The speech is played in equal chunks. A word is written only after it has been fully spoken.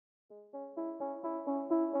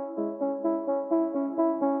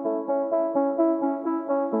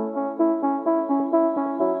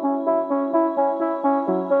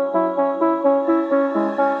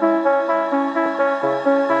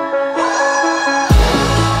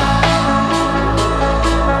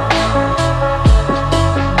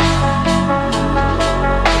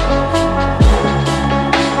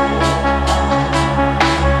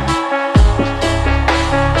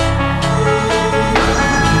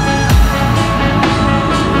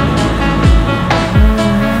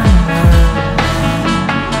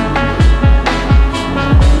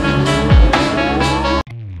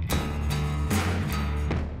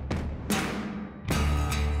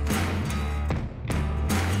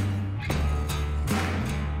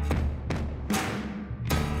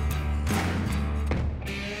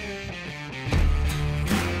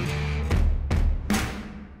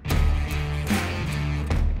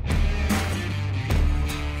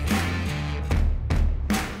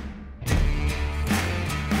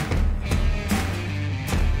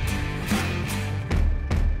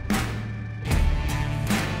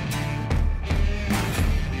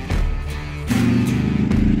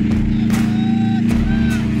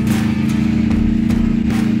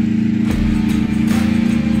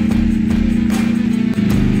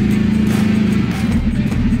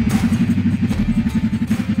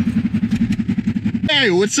Hey,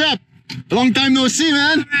 what's up? Long time no see,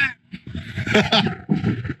 man.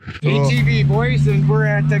 EHTv, boys, and we're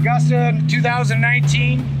at Augusta in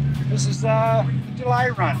 2019. This is the July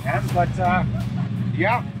run, man. But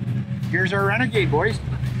yeah, here's our Renegade, boys.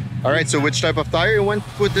 All right, so which type of tire you went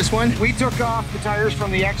with this one? We took off the tires from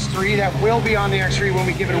the X3 that will be on the X3 when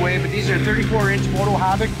we give it away, but these are 34-inch Moto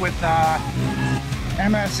Havoc with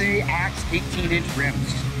MSA Axe 18-inch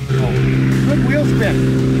rims. So, good wheel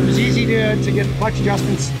spin. It was easy to get the clutch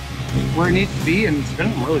adjustments where it needs to be, and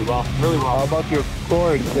spinning them really well, really well. How about your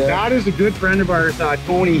cord? That is a good friend of ours,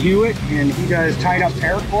 Tony Hewitt, and he does tied up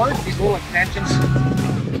paracord, these little extensions.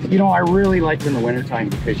 You know, I really like it in the wintertime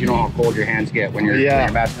because you know how cold your hands get when you're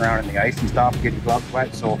messing around in the ice and stuff, getting your gloves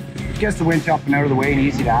wet. So it gets the winch up and out of the way and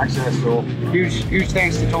easy to access. So huge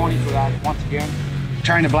thanks to Tony for that once again.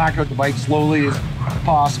 Trying to black out the bike slowly as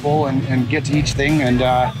possible and get to each thing. And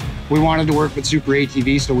we wanted to work with Super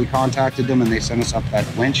EHTv, so we contacted them and they sent us up that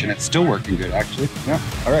winch, and it's still working good, actually. Yeah.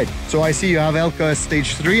 All right, so I see you have Elka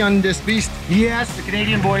Stage 3 on this beast. Yes, the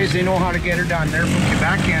Canadian boys, they know how to get her done. They're from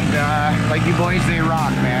Quebec, and like you boys, they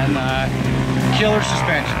rock, man. Killer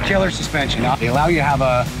suspension. They allow you to have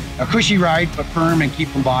a cushy ride, but firm and keep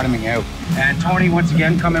from bottoming out. And Tony, once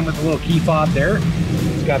again, come in with a little key fob there.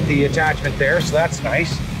 It's got the attachment there, so that's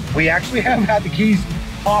nice. We actually haven't had the keys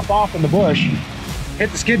pop off in the bush,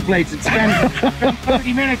 hit the skid plates and spend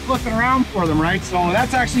 30 minutes looking around for them, right? So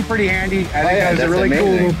that's actually pretty handy. I think that's a really cool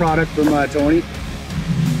little product from Tony.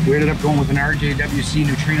 We ended up going with an RJWC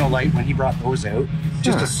neutrino light when he brought those out.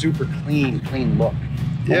 Just a super clean look.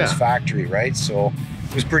 This factory, right? So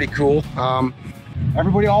it was pretty cool.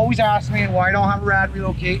 Everybody always asks me why I don't have a rad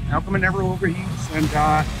relocate, how come it never overheats? And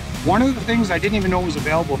one of the things I didn't even know was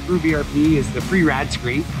available through VRP is the free rad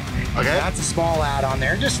screen. Okay. That's a small add-on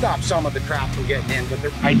there. Just stop some of the crap from getting in,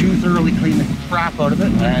 but I do thoroughly clean the crap out of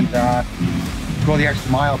it and go the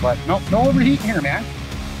extra mile, but no overheating here, man.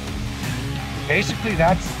 Basically,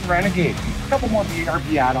 that's the Renegade. A couple more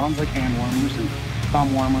VRP add-ons like hand warmers and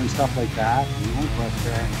thumb warmer and stuff like that, you know, but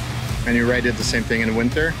and you ride it the same thing in the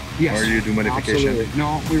winter? Yes. Or you do modification? Absolutely.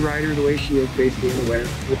 No, we ride her the way she is basically in the winter.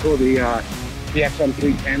 We'll throw the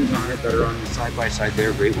XM310s on it that are on the side-by-side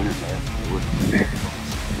there. Great winter tire.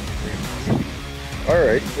 All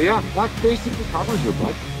right. So yeah, that basically covers her,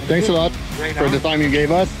 bud. Thanks a lot for the time you gave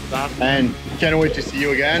us, and can't wait to see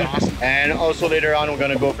you again. Awesome. And also later on, we're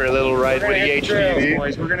gonna go for a little ride with EHTv.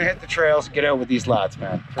 Boys, we're gonna hit the trails, get out with these lads,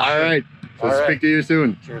 man. All right. So speak to you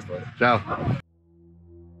soon. Cheers, buddy. Ciao.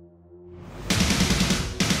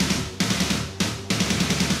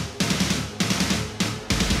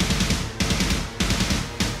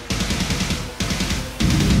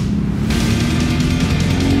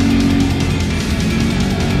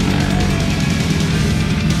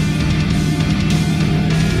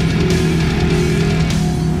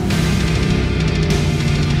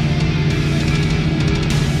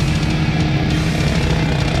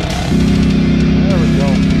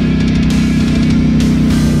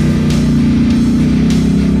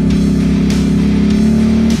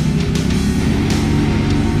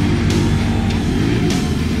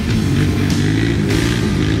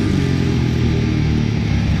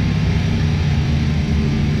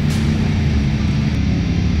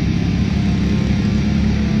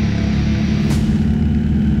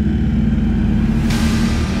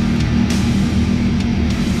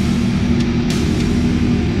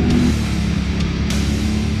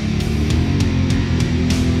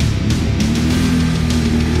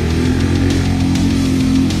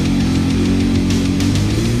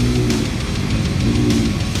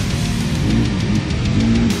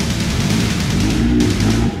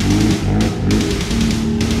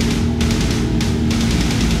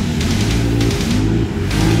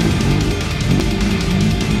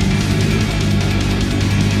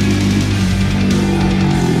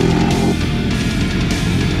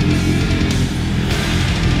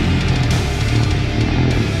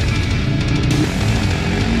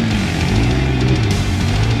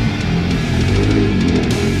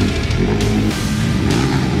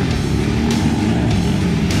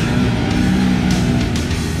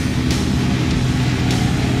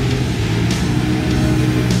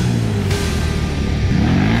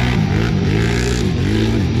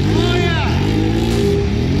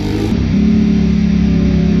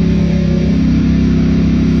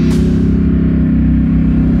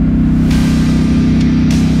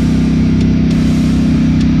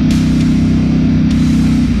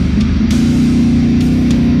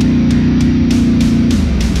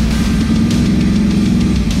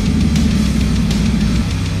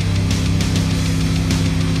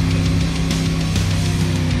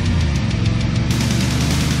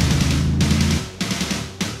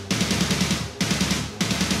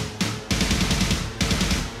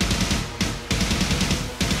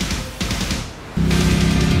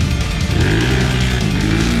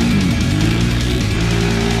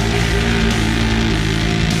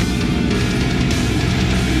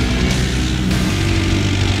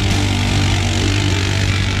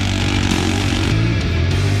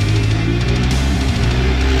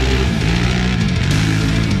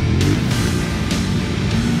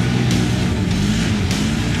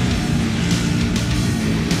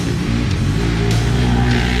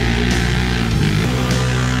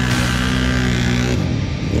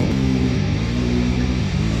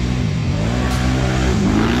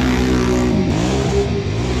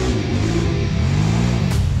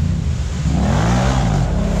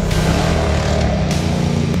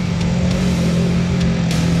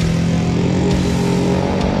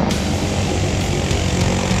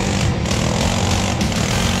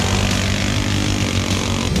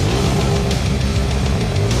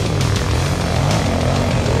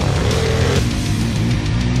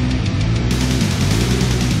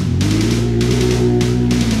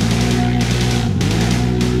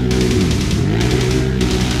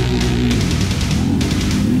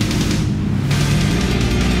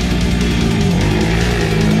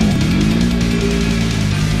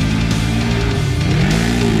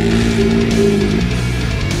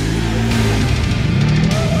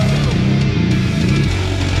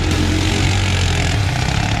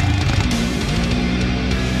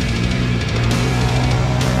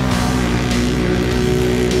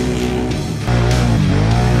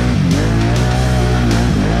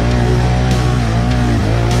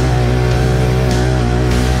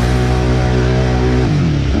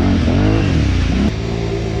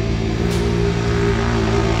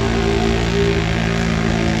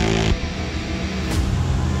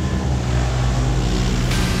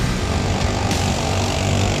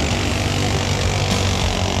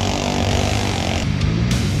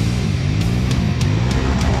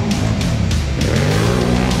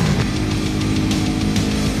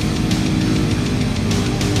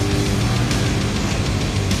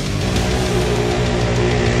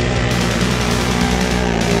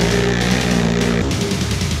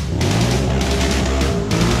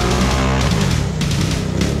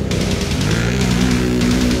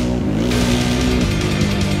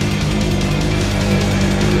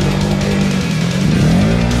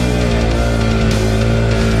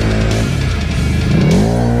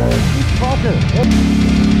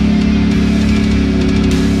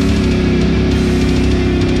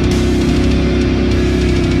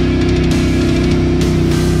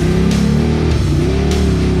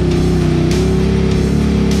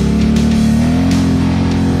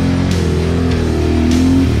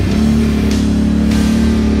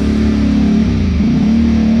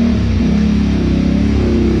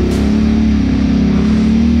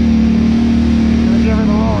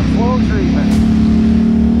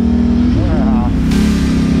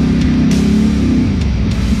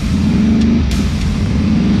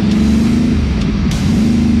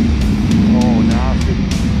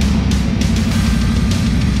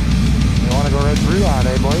 we at,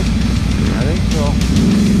 eh, boys? I think so.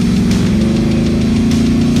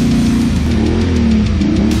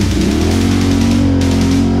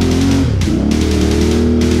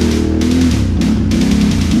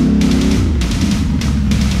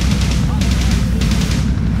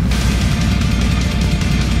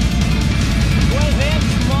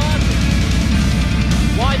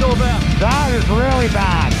 That is really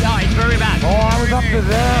bad. No, it's very bad. Oh, I was up to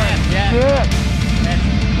there. Yeah. Shit. And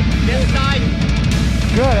this side.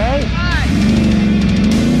 Good, eh?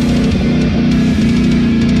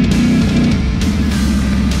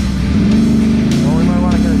 Well, we might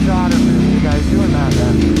want to get a shot of you guys doing that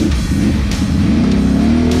then.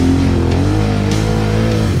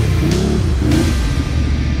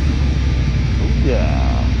 Yeah.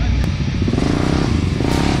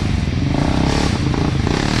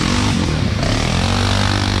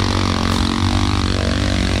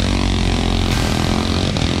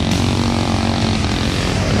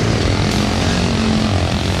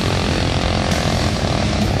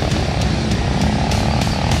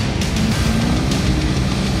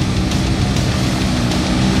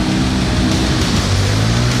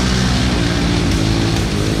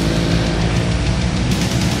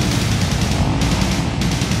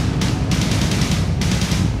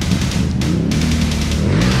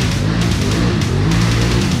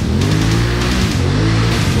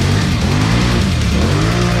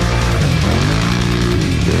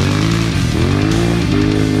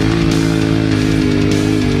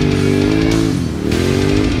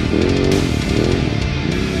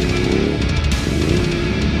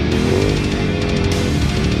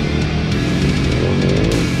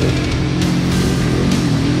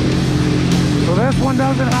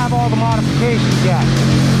 Doesn't have all the modifications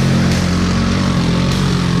yet.